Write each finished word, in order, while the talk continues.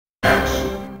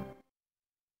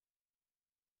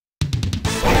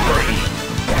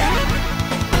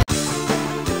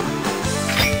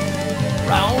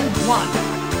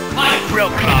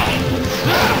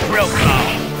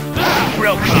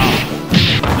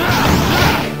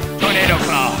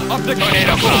the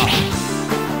tornado claw.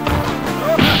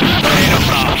 Tornado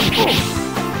claw.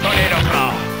 Tornado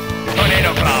claw.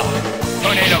 Tornado claw.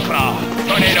 Tornado claw.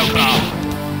 Tornado claw.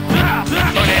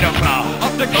 Tornado claw.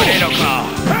 Up the tornado claw.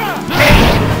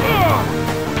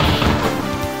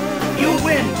 You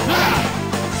win.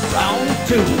 Round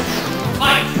 2.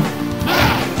 Fight.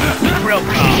 Drill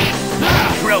claw.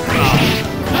 Drill claw.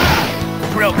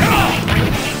 Drill claw.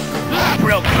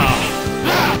 Drill claw.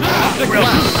 Drill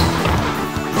claw.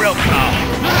 Drill claw.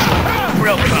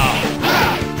 Drill claw.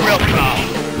 Drill claw.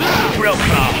 Drill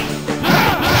claw.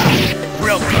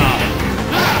 Drill claw.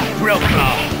 Drill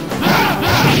claw.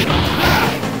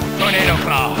 Tornado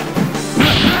claw.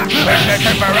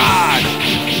 Precision barrage.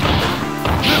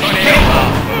 Tornado claw.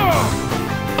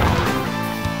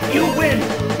 You win.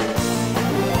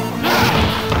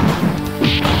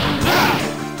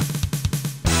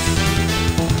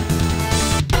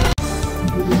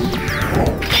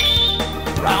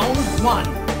 Round 1.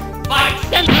 Fight!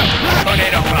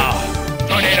 Tornado claw!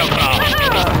 Tornado claw!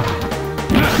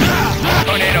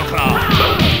 Tornado claw!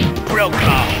 Drill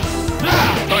claw!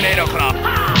 Tornado claw!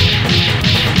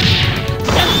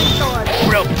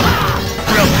 Drill claw!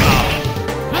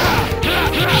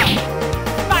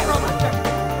 Spiral Buster.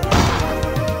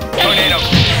 Tornado!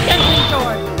 Dancing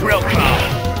sword. Drill claw!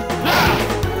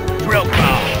 Drill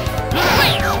claw!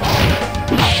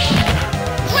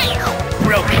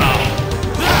 Drill claw!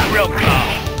 Drill claw!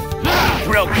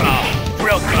 Drill claw!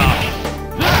 Drill claw!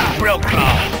 Drill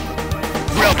claw!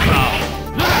 Drill claw!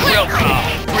 Drill claw!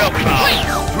 Drill claw!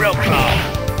 Drill claw!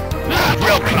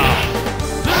 Drill claw!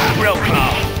 Drill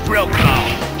claw! Drill claw!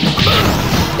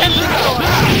 Dancing sword.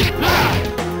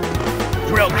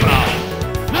 Drill claw!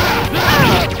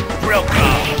 Drill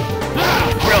claw!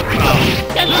 Drill claw!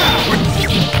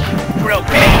 Drill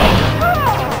claw!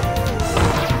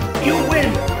 You win.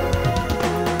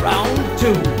 Round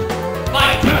 2.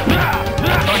 Fight!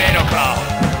 Tornado claw!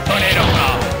 Tornado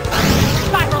claw!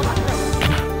 Spiral Buster.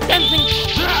 Dancing.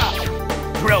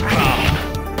 Drill claw!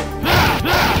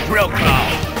 Drill claw!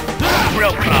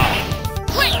 Drill claw!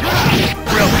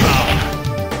 Drill claw!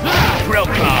 Drill claw! Drill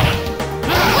claw!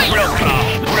 Drill claw!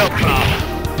 Drill claw!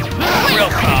 Drill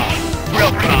claw!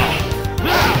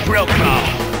 Drill claw!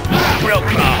 Drill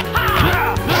claw!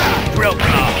 Drill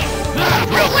claw!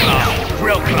 Drill claw!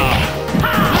 Drill claw!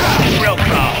 Drill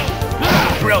claw!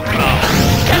 Drill claw!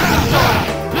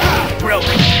 Drill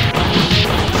claw!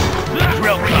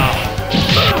 Drill claw!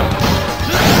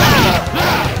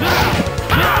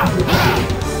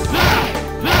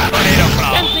 Tornado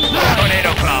claw!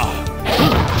 Tornado claw!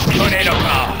 Tornado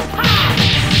claw!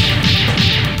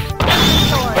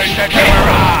 Precision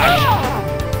barrage!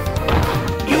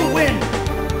 You win.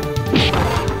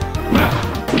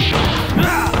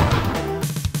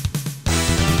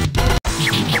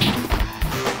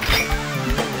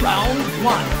 Round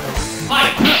 1.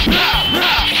 Fight!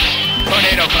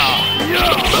 Tornado claw!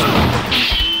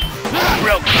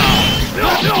 Drill claw!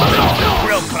 Drill claw!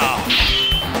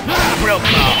 Drill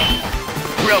claw!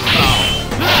 Drill claw!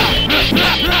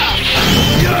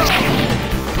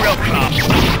 Drill claw!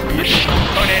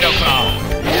 Tornado claw!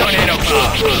 Tornado claw!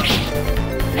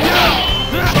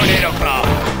 Tornado claw!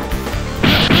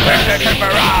 Precision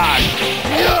barrage!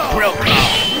 Drill claw!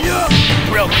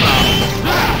 Drill claw!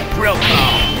 Drill claw! Drill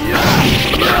claw!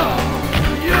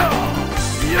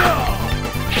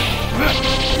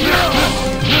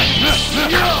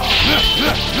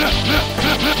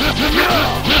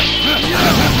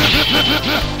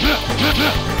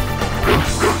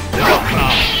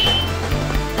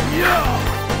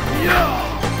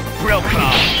 Drill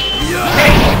claw!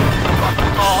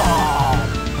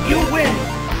 You win.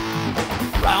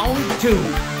 Round 2.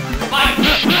 Fight!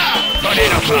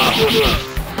 Tornado claw!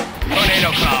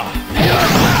 Tornado claw!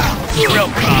 Drill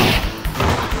claw!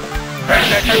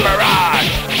 Precision barrage!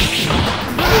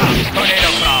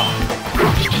 Tornado claw!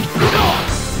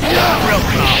 Drill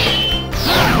claw!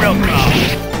 Drill claw!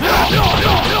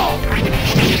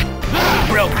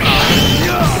 Drill claw!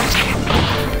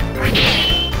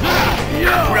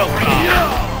 Drill claw!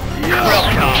 Drill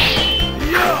claw!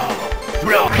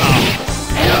 Drill claw!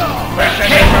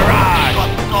 Precision barrage!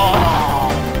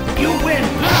 You win.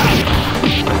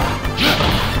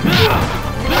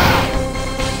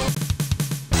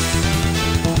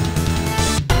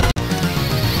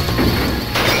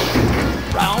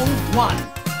 Round 1.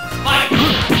 Fight!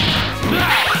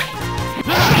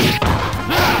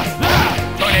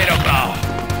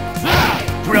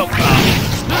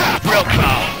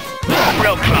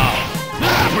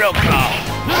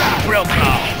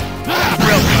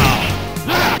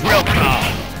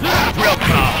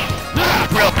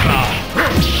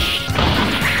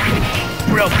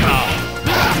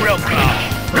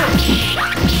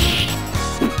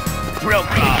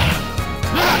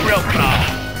 Drill claw.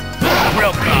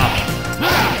 Drill claw.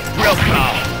 Drill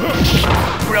claw.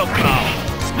 Drill claw.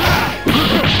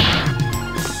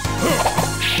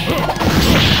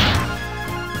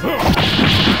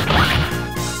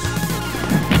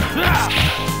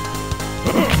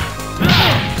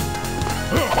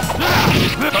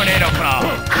 Tornado claw.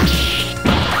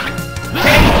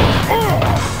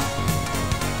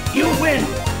 You win!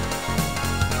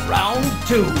 Round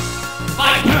 2.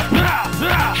 Fight!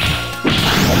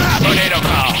 Tornado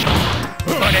claw.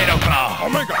 Tornado claw.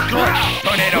 Omega Drive!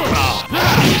 Tornado claw.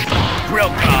 Drill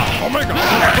claw. Omega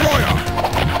Destroyer!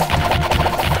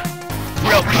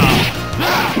 Drill claw.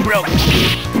 Drill.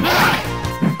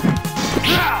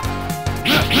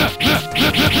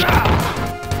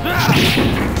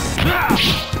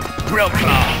 Drill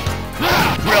claw.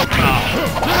 Drill claw.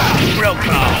 Drill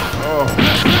claw.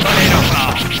 Tornado claw.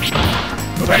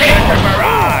 Tornado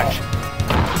barrage.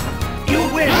 You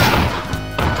win!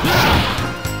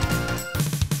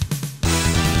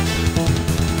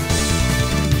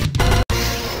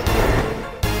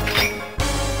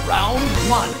 Round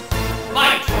 1.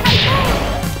 Fight!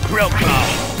 Drill claw.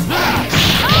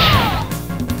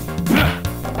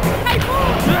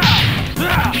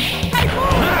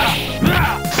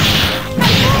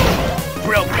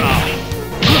 Drill claw.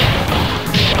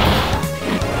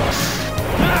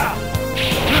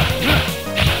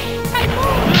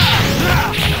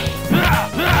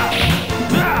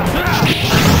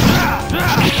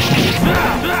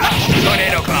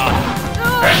 Tornado claw.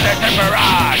 Berserker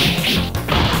barrage.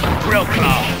 Drill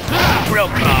claw. Drill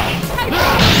claw.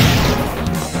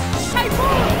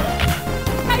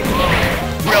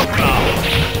 Drill claw.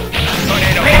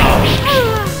 Tornado claw.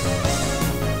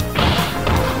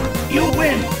 You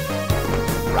win!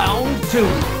 Round 2.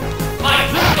 Fight!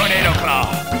 Tornado claw.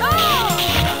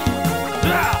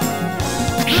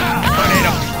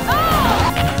 Tornado.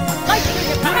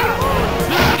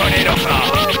 Tornado claw.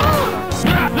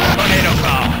 Tornado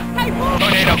claw.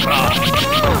 Tornado claw.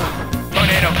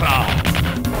 Tornado claw.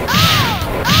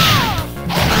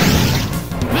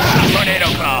 Tornado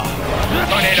claw.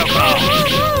 Tornado claw.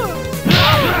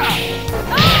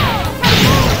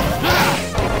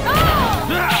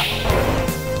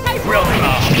 Drill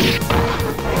claw.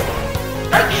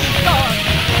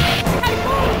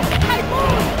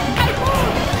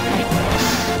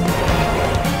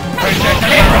 Berserker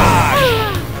barrage.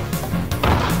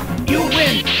 You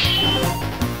win!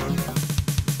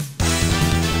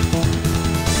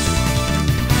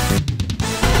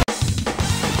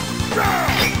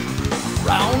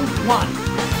 Round 1.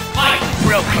 Fight!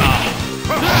 Drill claw.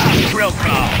 Drill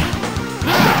claw.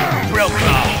 Drill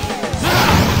claw.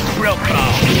 Drill claw.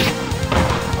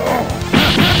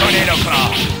 Tornado claw.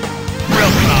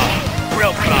 Drill claw.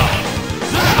 Drill claw.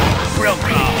 Drill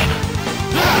claw.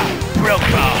 Drill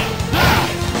claw.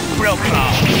 Drill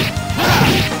claw.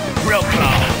 Drill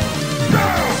claw.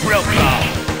 Drill claw.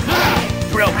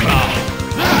 Drill claw.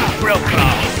 Drill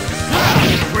claw.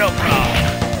 Drill claw.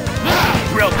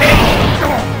 Drill claw.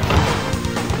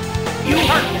 You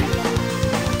hurt me!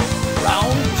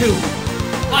 Round 2.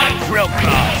 Fight! Drill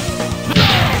claw.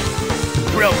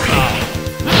 Drill claw.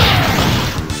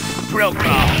 Drill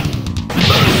claw.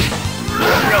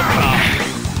 Drill claw.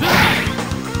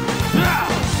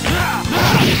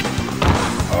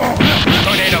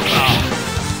 Tornado claw.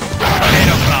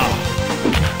 Tornado claw.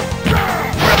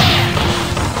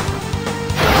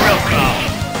 Drill claw.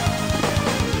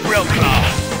 Drill claw.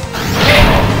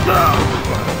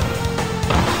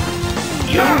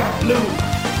 You lose!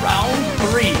 Round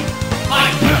 3.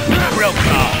 Fight! Drill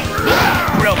claw.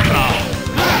 Drill claw.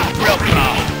 Drill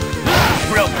claw.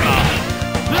 Drill claw.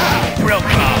 Drill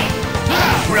claw.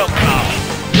 Drill claw.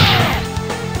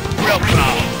 Drill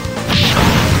claw.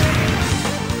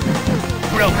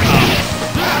 Drill claw.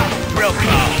 Drill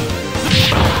claw.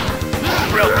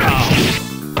 Drill claw.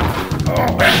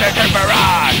 Berserker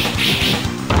barrage.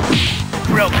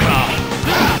 Drill claw.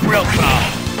 Drill claw.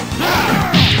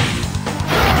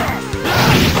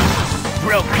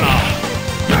 Drill claw.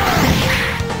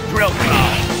 Drill claw.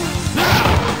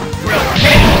 Drill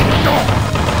claw.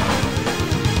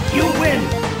 You win!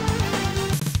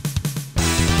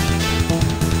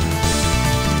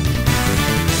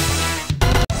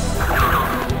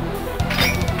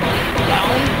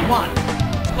 Round 1.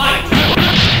 Fight!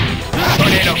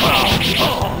 Tornado claw.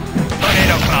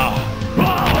 Tornado claw.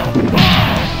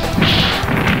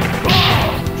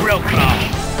 Drill claw.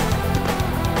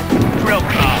 Drill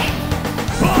claw.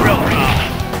 Drill claw.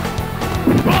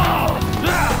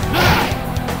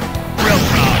 Drill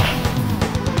claw.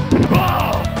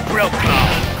 Drill claw.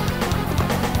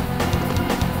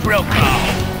 Drill claw.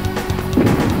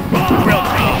 Drill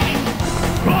claw.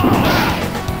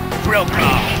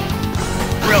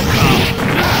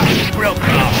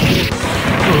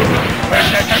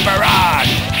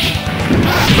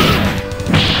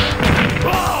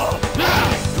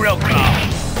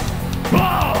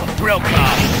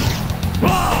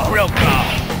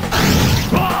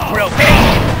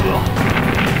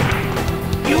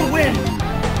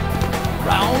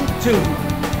 2.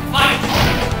 Fight!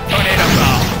 Tornado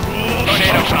Claw!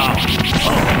 Tornado Claw!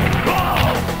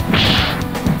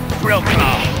 Drill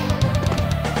Claw!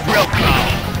 Drill Claw!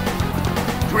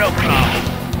 Drill Claw!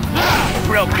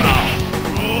 Drill Claw!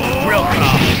 Drill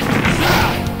Claw!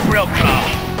 Drill Claw!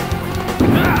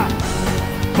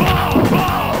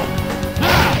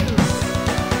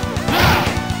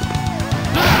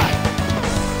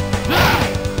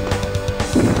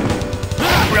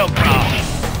 Drill Claw!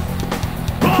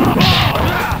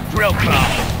 Drill Claw!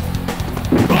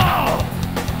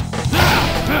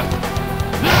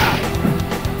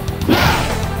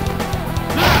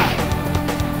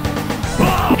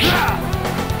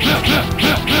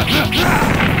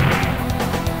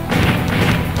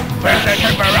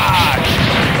 Berserker Barrage!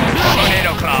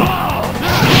 Tornado Claw!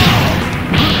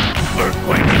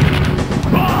 Earthquake!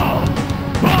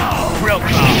 Drill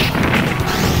Claw!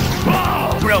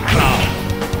 Drill Claw!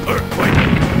 Earthquake!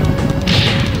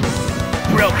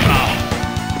 Drill Claw!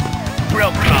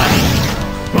 Drill Claw!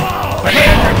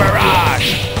 Berserker Barrage!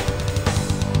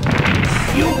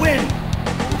 You win!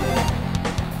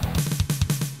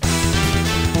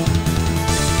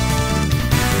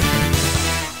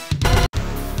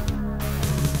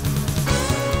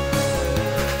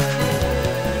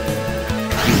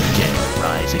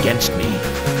 Against me.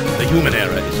 The human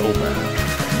era is over.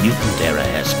 Mutant era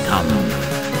has come.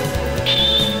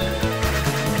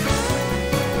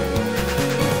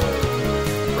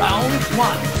 Round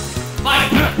 1.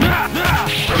 Fight!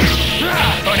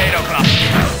 Tornado Claw!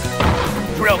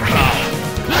 Drill Claw!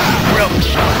 Drill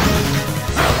Claw!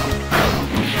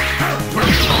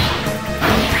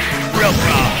 Drill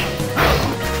Claw!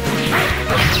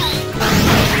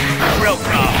 Drill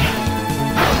Claw!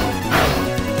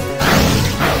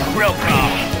 Drill Claw!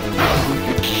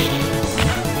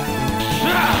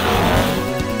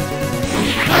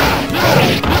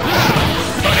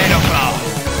 Tornado Claw!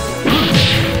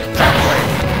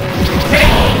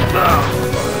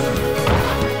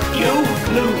 You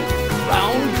lose.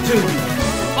 Round 2.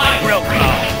 Fight! Drill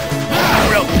Claw!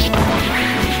 Drill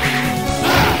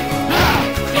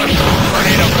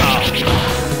Tornado Claw!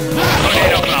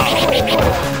 Tornado Claw!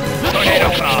 Tornado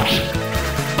Claw!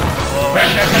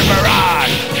 Berserker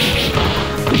Barrage!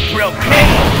 Drill Claw!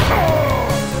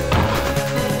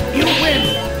 You win.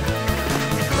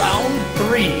 Round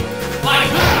 3.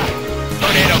 Fight!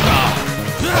 Tornado Claw!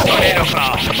 Tornado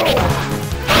Claw!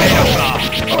 Tornado Claw!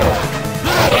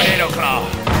 Tornado Claw!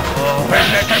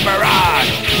 Berserker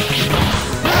Barrage!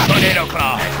 Tornado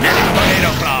Claw!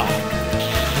 Tornado Claw!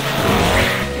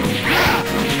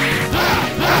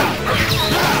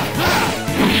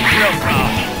 Drill Claw!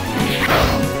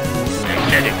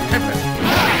 Magnetic Tempest!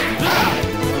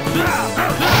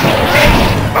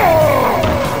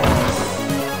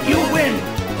 You win.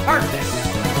 Perfect.